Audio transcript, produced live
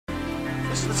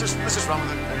let's just run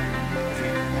with it.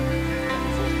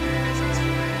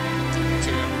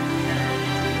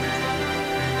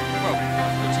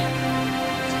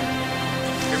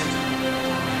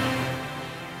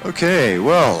 Okay,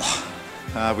 well,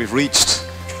 we've reached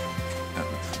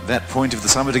that point of the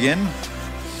summit again.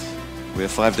 We're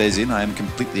 5 days in. I am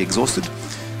completely exhausted,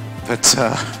 but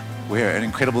where an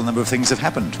incredible number of things have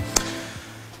happened.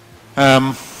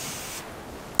 I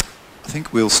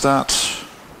think we'll start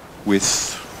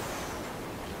with,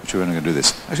 which way am I going to do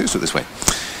this? Actually, let's do it this way.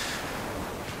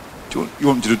 You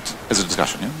want me to do it as a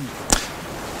discussion, yeah?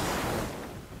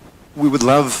 We would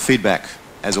love feedback,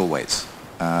 as always.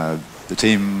 The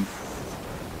team,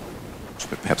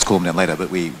 perhaps call them down later, but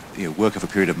we work over a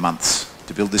period of months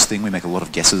to build this thing. We make a lot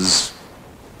of guesses.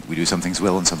 We do some things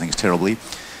well and some things terribly.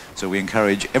 So we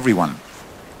encourage everyone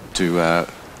to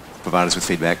provide us with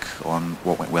feedback on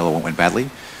what went well or what went badly.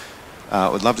 I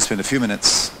would love to spend a few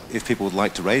minutes, if people would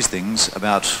like to raise things,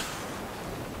 about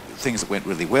things that went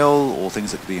really well or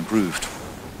things that could be improved.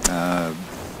 Off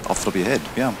the top of your head,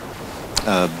 yeah.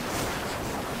 Do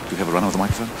you have a run with the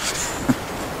microphone?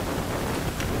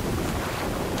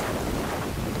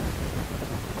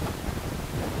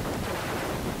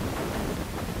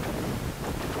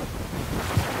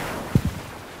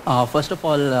 First of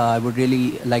all, I would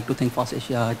really like to thank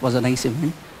FOSSASIA. It was a nice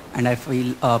event, and I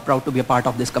feel proud to be a part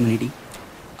of this community.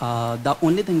 The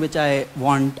only thing which I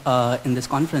want in this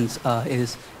conference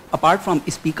is, apart from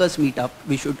speakers meetup,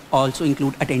 we should also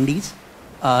include attendees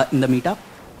in the meetup,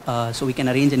 so we can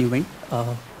arrange an event,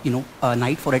 a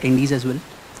night for attendees as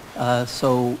well.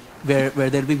 So where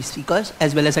there will be speakers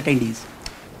as well as attendees.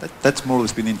 That's more or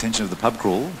less been the intention of the pub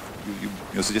crawl.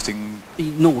 You're suggesting?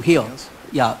 No, here.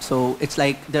 Yeah, so it's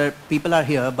like people are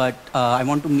here, but I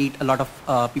want to meet a lot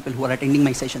of people who are attending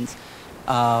my sessions,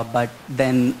 but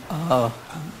then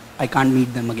I can't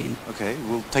meet them again. Okay,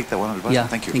 we'll take that one on advice. Yeah,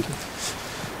 thank you. Thank you.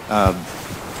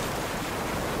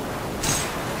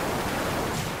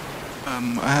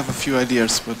 I have a few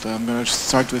ideas, but I'm going to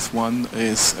start with one.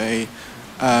 Is a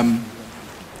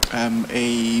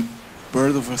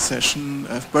bird of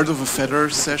a feather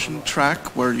session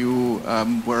track where you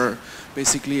where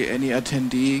basically any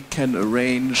attendee can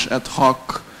arrange ad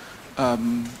hoc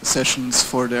sessions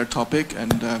for their topic,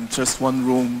 and just one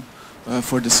room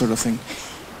for this sort of thing.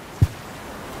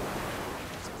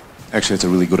 Actually, it's a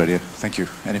really good idea. Thank you.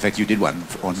 And in fact, you did one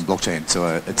on blockchain,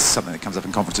 so it's something that comes up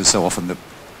in conferences so often that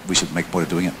we should make a point of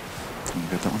doing it. Can you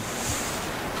get that one?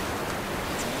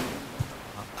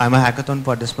 I'm a hackathon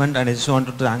participant, and I just want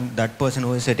to thank that person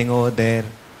who is sitting over there.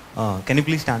 Can you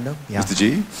please stand up? Yeah. Mr.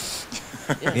 G?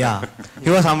 Yeah. He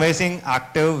was amazing,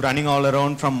 active, running all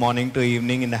around from morning to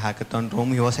evening in the hackathon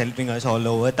room. He was helping us all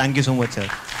over. Thank you so much, sir.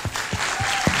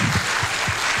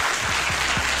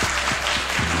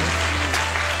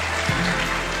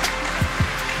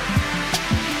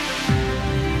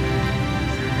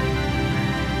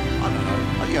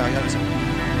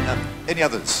 Any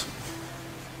others?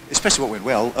 Especially what went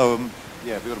well.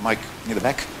 Yeah, we've got a mic near the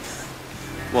back.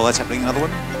 While that's happening, another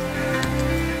one.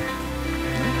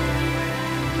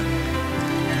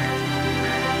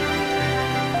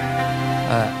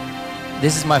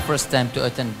 This is my first time to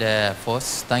attend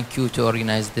FOSS. Thank you to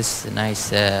organize this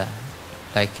nice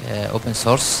open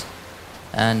source.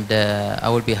 And I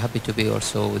will be happy to be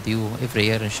also with you every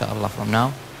year, inshallah, from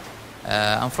now.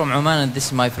 I'm from Oman, and this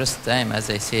is my first time, as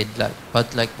I said.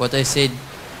 But like what I said,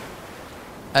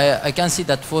 I can see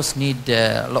that FOSS need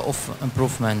a lot of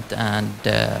improvement, and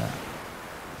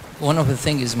one of the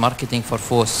things is marketing for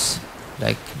FOSS.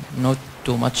 Like, not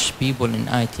too much people in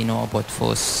IT know about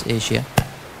FOSS Asia,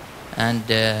 and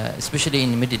especially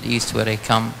in the Middle East where I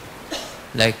come.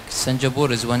 Like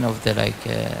Singapore is one of the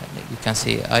you can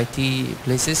say IT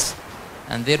places,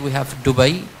 and there we have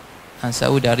Dubai and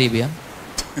Saudi Arabia.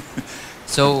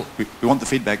 So we want the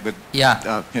feedback, but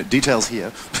yeah, details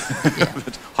here. Yeah.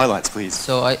 But highlights, please.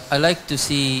 So I like to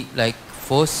see like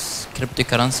FOSS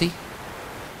cryptocurrency.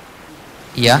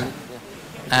 Yeah,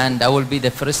 and I will be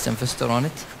the first investor on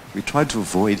it. We tried to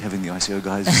avoid having the ICO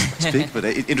guys speak, but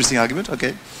interesting argument.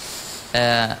 Okay.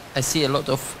 I see a lot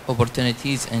of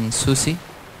opportunities in SUSI.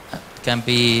 It can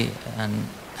be an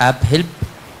app help.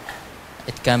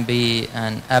 It can be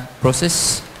an app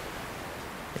process.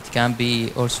 It can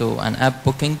be also an app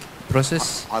booking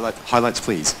process. Highlights,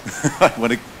 please. I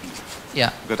want to.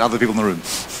 Yeah. We've got other people in the room.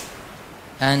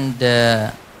 And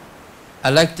I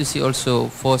like to see also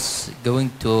FOSS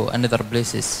going to another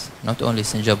places, not only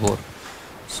Singapore,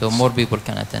 so more people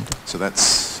can attend. So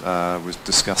that's was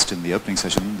discussed in the opening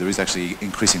session. There is actually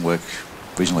increasing work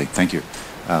regionally. Thank you.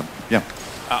 Yeah.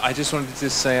 I just wanted to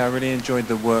say I really enjoyed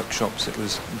the workshops. It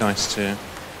was nice to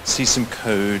see some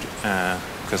code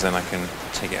because then I can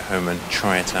take it home and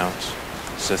try it out.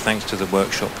 So thanks to the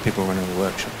workshop, people running the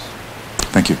workshops.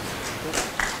 Thank you.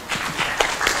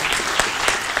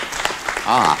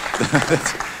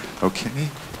 Okay.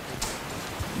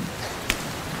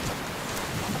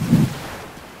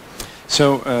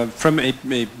 So from a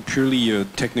purely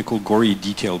technical, gory,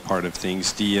 detailed part of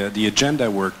things, the agenda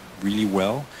worked really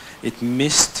well. It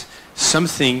missed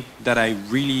something that I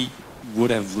really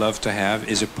would have loved to have,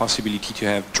 is a possibility to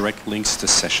have direct links to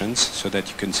sessions so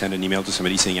that you can send an email to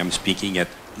somebody saying I'm speaking at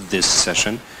this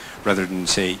session rather than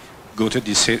say go to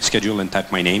this schedule and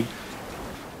type my name.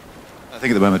 I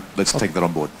think at the moment, let's take that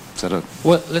on board. Is that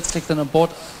Well, let's take that on board.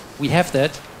 We have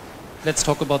that. Let's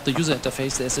talk about the user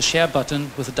interface. There's a share button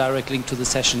with a direct link to the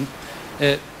session.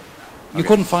 You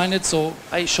couldn't find it, so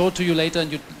I show it to you later and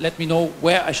you let me know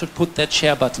where I should put that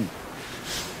share button.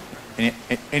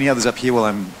 Any others up here while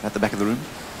I'm at the back of the room?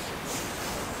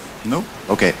 No?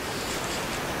 Okay.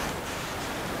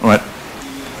 All right.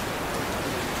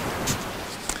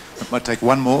 I might take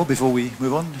one more before we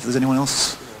move on, if there's anyone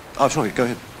else. Oh, sorry, go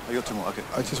ahead. I got two more, okay.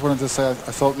 I just wanted to say I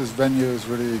thought this venue is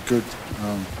really good.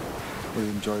 Really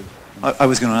enjoyed it. I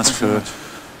was going to ask for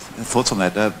thoughts on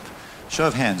that. Show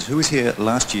of hands, who was here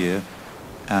last year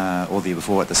or the year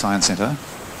before at the Science Centre?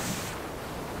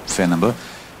 Fair number.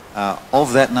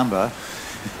 Of that number,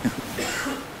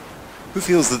 who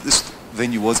feels that this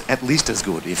venue was at least as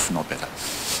good, if not better?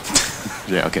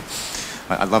 Yeah, okay.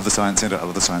 I love the Science Centre, I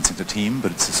love the Science Centre team,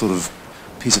 but it's a sort of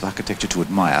piece of architecture to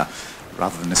admire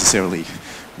rather than necessarily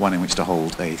one in which to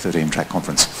hold a 13-track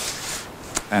conference.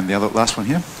 And the last one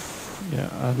here? Yeah,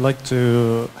 I'd like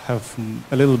to have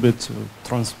a little bit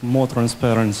more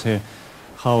transparency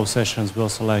how sessions were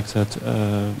selected.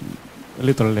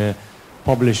 Literally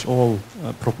publish all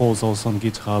proposals on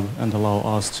GitHub and allow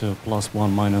us to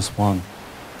 +1, -1.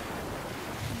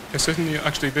 Yeah, certainly,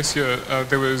 actually, this year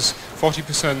there was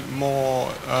 40%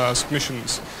 more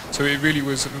submissions, so it really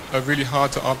was really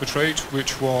hard to arbitrate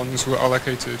which ones were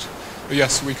allocated. But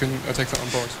yes, we can take that on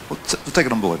board. We'll take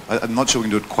it on board. I'm not sure we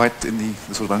can do it quite in the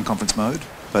sort of unconference mode,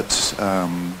 but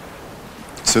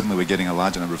certainly we're getting a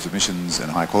larger number of submissions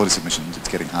and high quality submissions. It's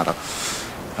getting harder.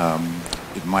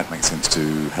 It might make sense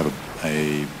to have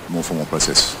a more formal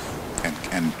process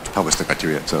and publish the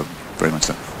criteria, so very much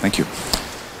so. Thank you.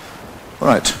 All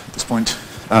right, at this point,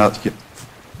 yeah.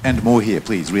 And more here,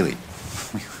 please, really.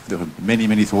 There are many,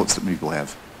 many thoughts that people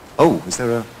have. Oh, is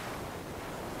there a...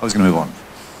 I was going to move on.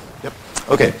 Yep,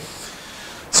 okay.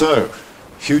 So,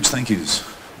 huge thank yous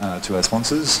to our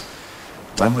sponsors.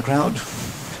 Blame the crowd.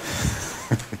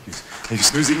 Are you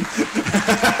snoozing?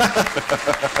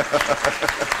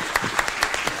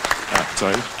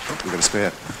 Sorry, we've got a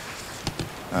spare.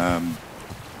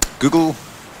 Google,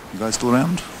 you guys still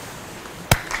around?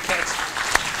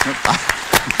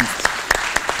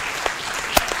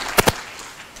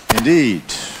 Indeed.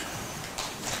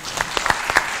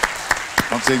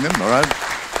 Not seeing them, all right.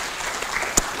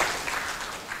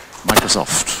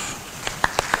 Microsoft.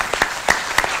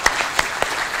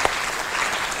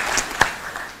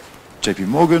 JP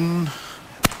Morgan,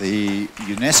 the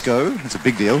UNESCO, that's a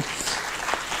big deal.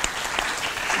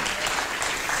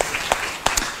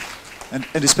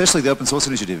 And especially the open source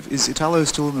initiative. Is Italo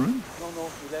still in the room? No,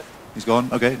 he left. He's gone?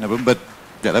 Okay, no problem. But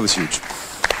yeah, that was huge.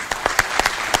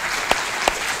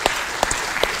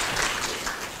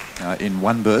 In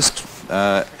one burst,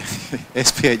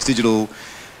 SPH Digital,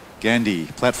 Gandhi,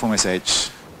 Platform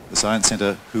SH, the Science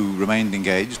Centre, who remained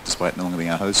engaged despite no longer being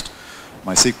our host,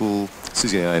 MySQL,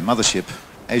 SUSE Mothership,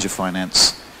 Asia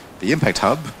Finance, the Impact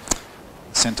Hub,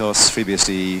 CentOS,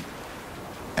 FreeBSD,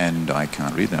 and I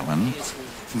can't read that one.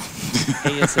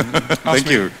 ASM. Thank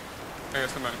you.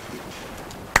 ASM.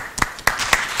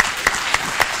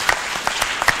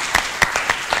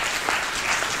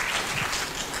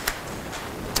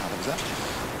 What was that?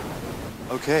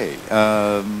 Okay,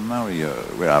 Mario,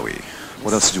 where are we?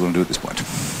 What else did you want to do at this point?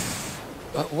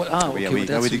 Are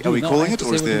we calling it,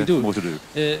 or is there more to do?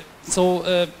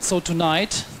 So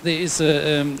tonight there is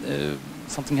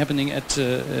something happening at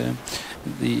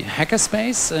the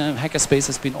Hackerspace. Hackerspace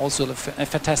has been also a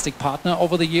fantastic partner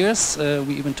over the years.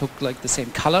 We even took like the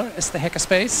same color as the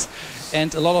Hackerspace,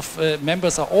 and a lot of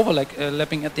members are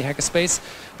overlapping at the Hackerspace.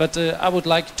 But I would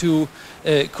like to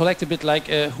collect a bit like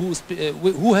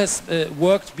who has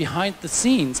worked behind the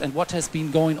scenes and what has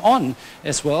been going on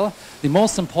as well. The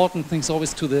most important thing is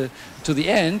always to the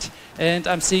end, and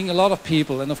I'm seeing a lot of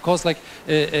people, and of course like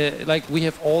we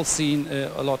have all seen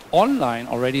a lot online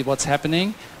already what's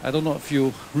happening. I don't know if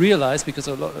you realize, because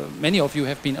many of you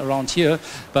have been around here,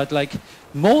 but like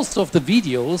most of the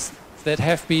videos that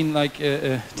have been like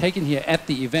taken here at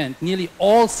the event, nearly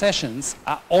all sessions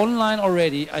are online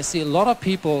already. I see a lot of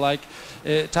people like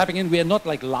typing in. We are not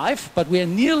like live, but we are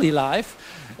nearly live,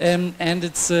 and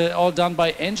it's all done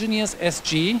by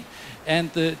Engineers.SG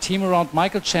and the team around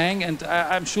Michael Chang, and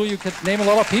I'm sure you could name a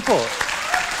lot of people.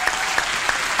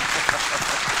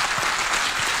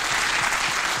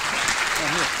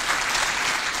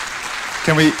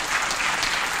 Can we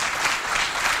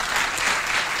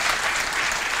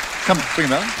bring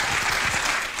him down?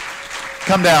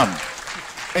 Come down.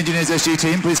 Engineers.SG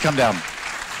team, please come down.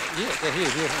 Yeah, they're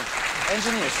here.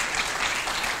 Engineers.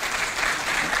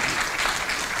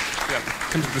 Yeah,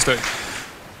 come to the stage.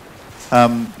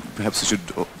 Perhaps we should,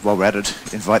 while we're at it,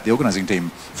 invite the organising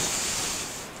team.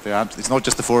 It's not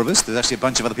just the four of us, there's actually a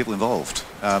bunch of other people involved.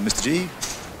 Mr. G,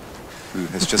 who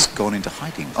has just gone into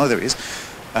hiding. Oh, there he is.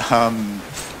 Who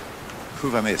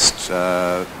have I missed?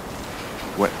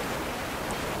 What?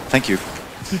 Thank you.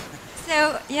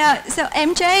 So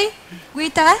MJ,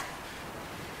 Rita.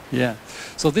 Yeah.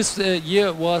 So this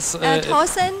year was...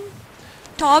 Thorsten,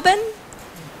 Torben.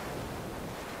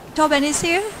 Torben is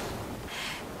here.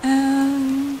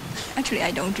 Actually,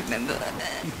 I don't remember.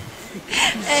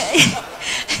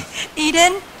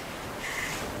 Eden.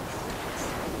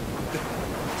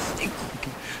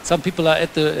 Some people are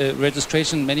at the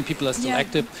registration, many people are still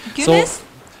active. Goodness.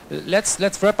 So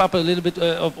let's wrap up a little bit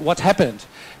of what happened.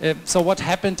 So what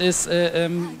happened is...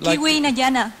 like Kiwi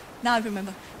Najana. Now I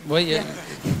remember. Well, yeah.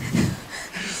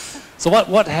 So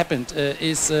what happened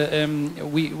is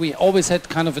we always had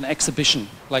kind of an exhibition,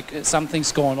 like some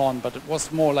things going on, but it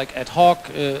was more like ad hoc.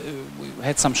 We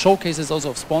had some showcases also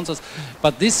of sponsors,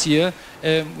 but this year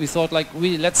we thought like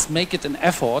let's make it an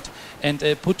effort and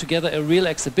put together a real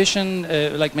exhibition,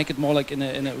 like make it more like in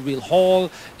a real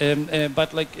hall,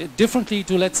 but like differently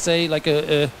to, let's say, like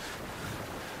a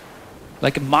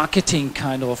marketing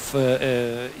kind of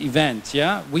event.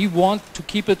 Yeah, we want to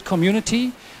keep it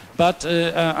community. But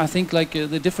I think like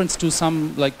the difference to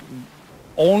some like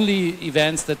only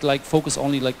events that like focus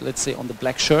only like, let's say, on the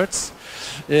black shirts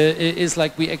is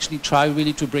like we actually try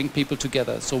really to bring people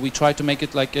together. So we try to make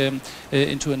it like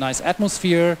into a nice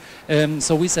atmosphere.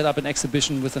 So we set up an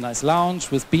exhibition with a nice lounge,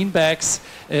 with beanbags,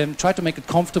 try to make it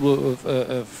comfortable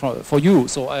for you.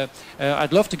 So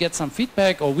I'd love to get some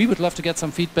feedback, or we would love to get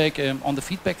some feedback on the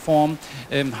feedback form,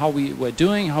 how we were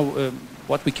doing, how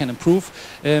what we can improve,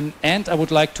 and I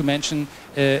would like to mention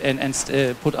and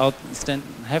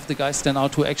have the guys stand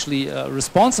out who are actually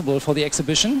responsible for the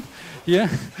exhibition. Yeah,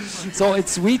 so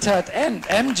it's Rita and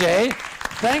MJ.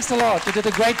 Thanks a lot. You did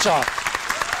a great job.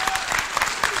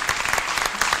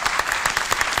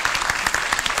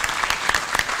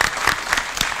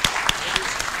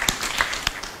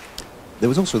 There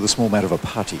was also the small matter of a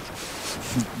party.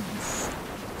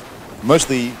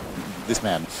 Mostly this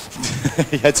man.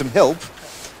 He had some help,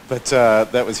 but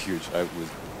that was huge. That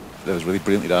was really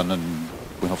brilliantly done and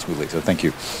went off smoothly, so thank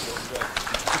you.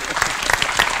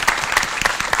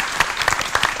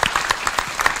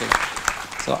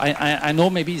 So I know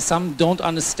maybe some don't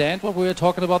understand what we were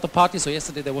talking about the party. So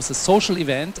yesterday there was a social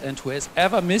event, and who has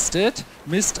ever missed it,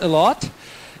 missed a lot.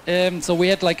 So we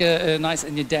had like a nice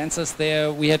Indian dancers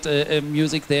there. We had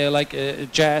music there, like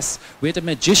jazz. We had a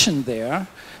magician there.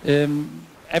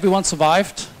 Everyone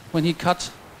survived when he cut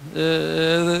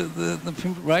the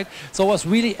people, right? So it was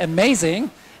really amazing.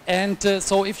 And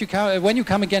so if you come, when you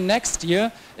come again next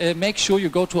year, make sure you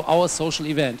go to our social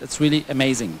event. It's really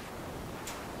amazing.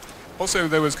 Also,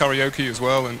 there was karaoke as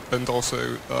well, and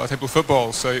also table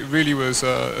football. So it really was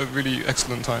a really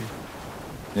excellent time.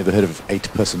 Never heard of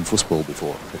 8-person football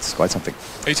before. It's quite something.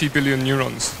 80 billion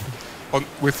neurons,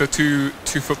 with the two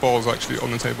footballs actually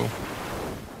on the table.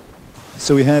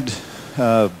 So we had.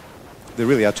 There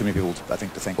really are too many people, I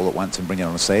think, to thank all at once and bring it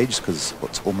on a stage, because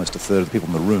it's almost a third of the people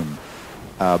in the room.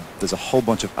 There's a whole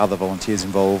bunch of other volunteers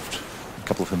involved, a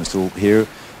couple of whom are still here.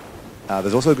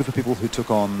 There's also a group of people who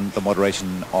took on the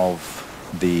moderation of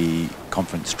the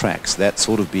conference tracks, that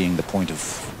sort of being the point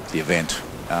of the event.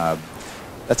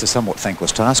 That's a somewhat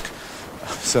thankless task.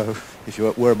 So if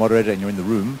you were a moderator and you're in the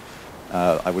room,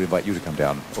 I would invite you to come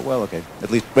down. Oh, well, okay.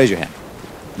 At least raise your hand.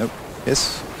 Nope.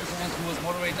 Yes? Who was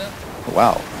moderator? Oh,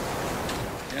 wow.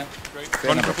 Yeah. Great.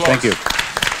 Thank you.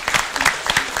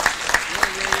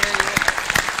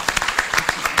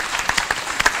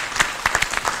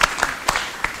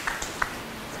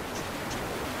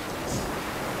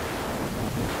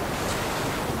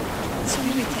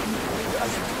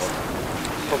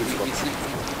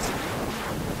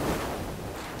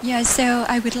 Yeah, so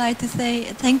I would like to say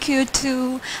thank you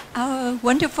to our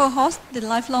wonderful host, the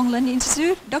Lifelong Learning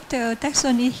Institute, Dr.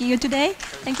 Taksoni here today.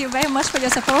 Thank you very much for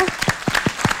your support.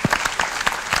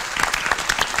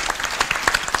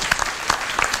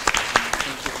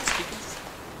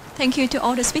 Thank you to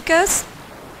all the speakers.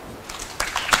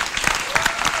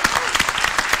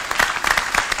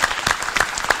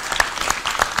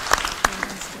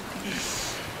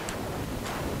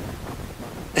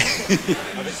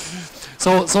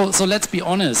 So let's be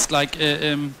honest. Like,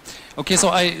 okay,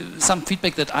 so some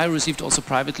feedback that I received also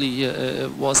privately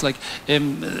was like,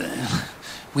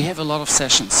 we have a lot of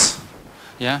sessions.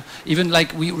 Yeah, even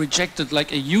like we rejected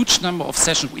like a huge number of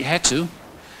sessions. We had to,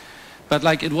 but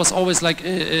like it was always like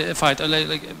a fight.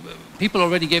 Like people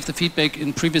already gave the feedback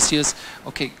in previous years.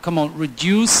 Okay, come on,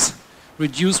 reduce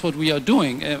what we are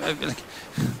doing.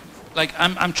 Like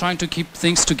I'm trying to keep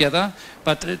things together,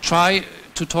 but try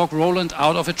to talk Roland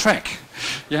out of a track.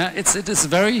 Yeah, it is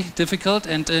very difficult,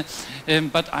 and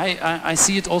but I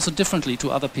see it also differently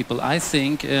to other people. I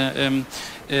think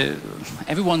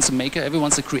everyone's a maker,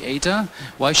 everyone's a creator.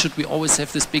 Why should we always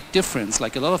have this big difference?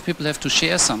 Like a lot of people have to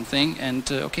share something,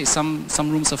 and okay, some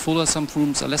rooms are fuller, some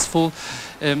rooms are less full.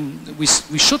 We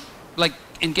should like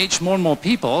engage more and more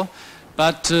people.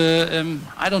 But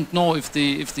I don't know if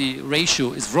the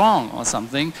ratio is wrong or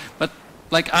something. But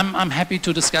like I'm happy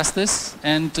to discuss this,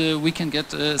 and we can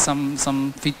get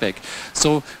some feedback.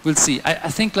 So we'll see.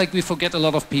 I think like we forget a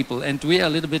lot of people, and we are a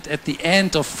little bit at the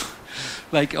end of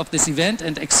this event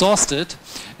and exhausted.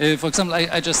 For example,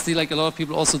 I just see like a lot of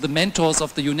people, also the mentors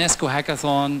of the UNESCO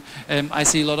hackathon. I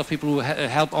see a lot of people who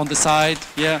help on the side.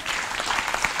 Yeah.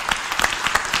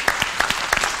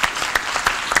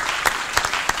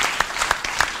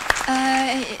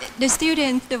 The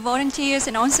students, the volunteers,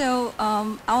 and also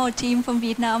our team from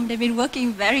Vietnam, they've been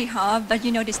working very hard, but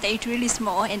you know, the stage really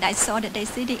small, and I saw that they're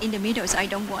sitting in the middle, so I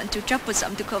don't want to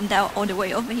troublesome to come down all the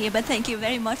way over here, but thank you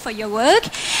very much for your work.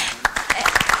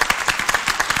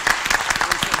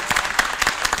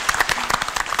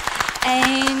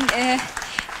 And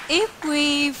if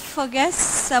we forget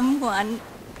someone,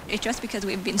 it's just because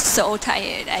we've been so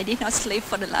tired. I did not sleep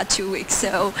for the last 2 weeks,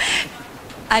 so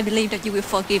I believe that you will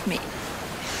forgive me.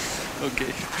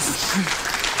 Okay.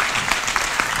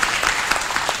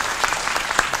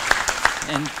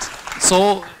 And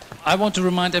so I want to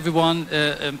remind everyone,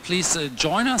 please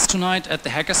join us tonight at the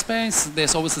Hackerspace.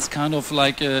 There's always this kind of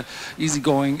like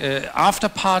easygoing after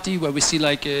party where we see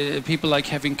like people like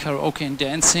having karaoke and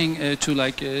dancing to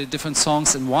like different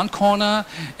songs in one corner,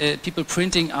 people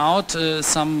printing out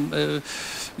some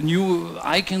new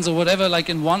icons or whatever like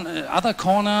in one other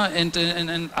corner,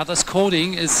 and others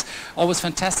coding. Is always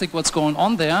fantastic what's going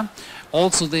on there.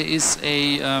 Also there is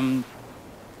a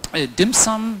dim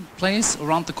sum place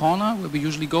around the corner where we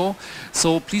usually go.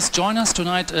 So please join us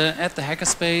tonight at the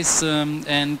Hackerspace,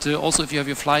 and also if you have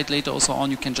your flight later also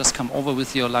on, you can just come over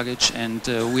with your luggage, and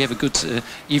we have a good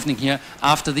evening here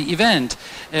after the event.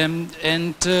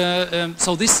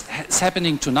 So this is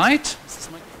happening tonight.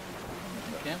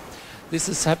 This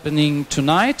is happening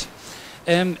tonight.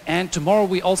 And tomorrow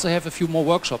we also have a few more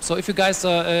workshops. So if you guys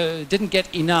didn't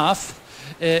get enough,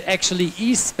 actually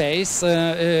eSpace,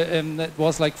 that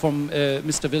was like from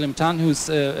Mr. William Tan, who's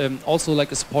also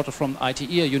like a supporter from ITE,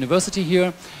 a university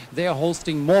here. They are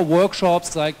hosting more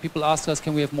workshops. Like people ask us,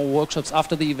 can we have more workshops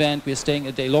after the event? We are staying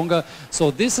a day longer.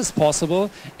 So this is possible.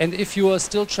 And if you are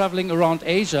still traveling around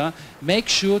Asia, make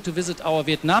sure to visit our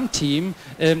Vietnam team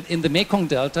in the Mekong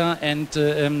Delta, and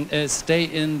stay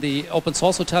in the open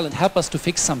source hotel and help us to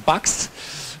fix some bugs.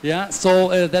 Yeah,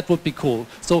 so that would be cool.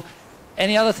 So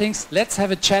any other things? Let's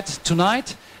have a chat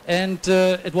tonight. And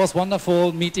it was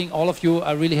wonderful meeting all of you.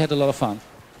 I really had a lot of fun.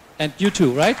 And you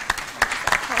too, right?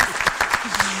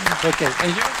 Okay,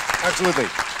 and you? Absolutely.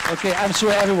 Okay, I'm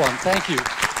sure everyone. Thank you.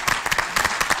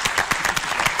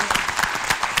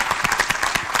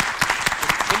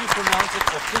 Can you pronounce it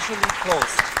officially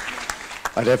closed?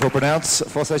 I therefore pronounce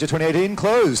FOSSASIA 2018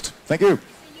 closed. Thank you.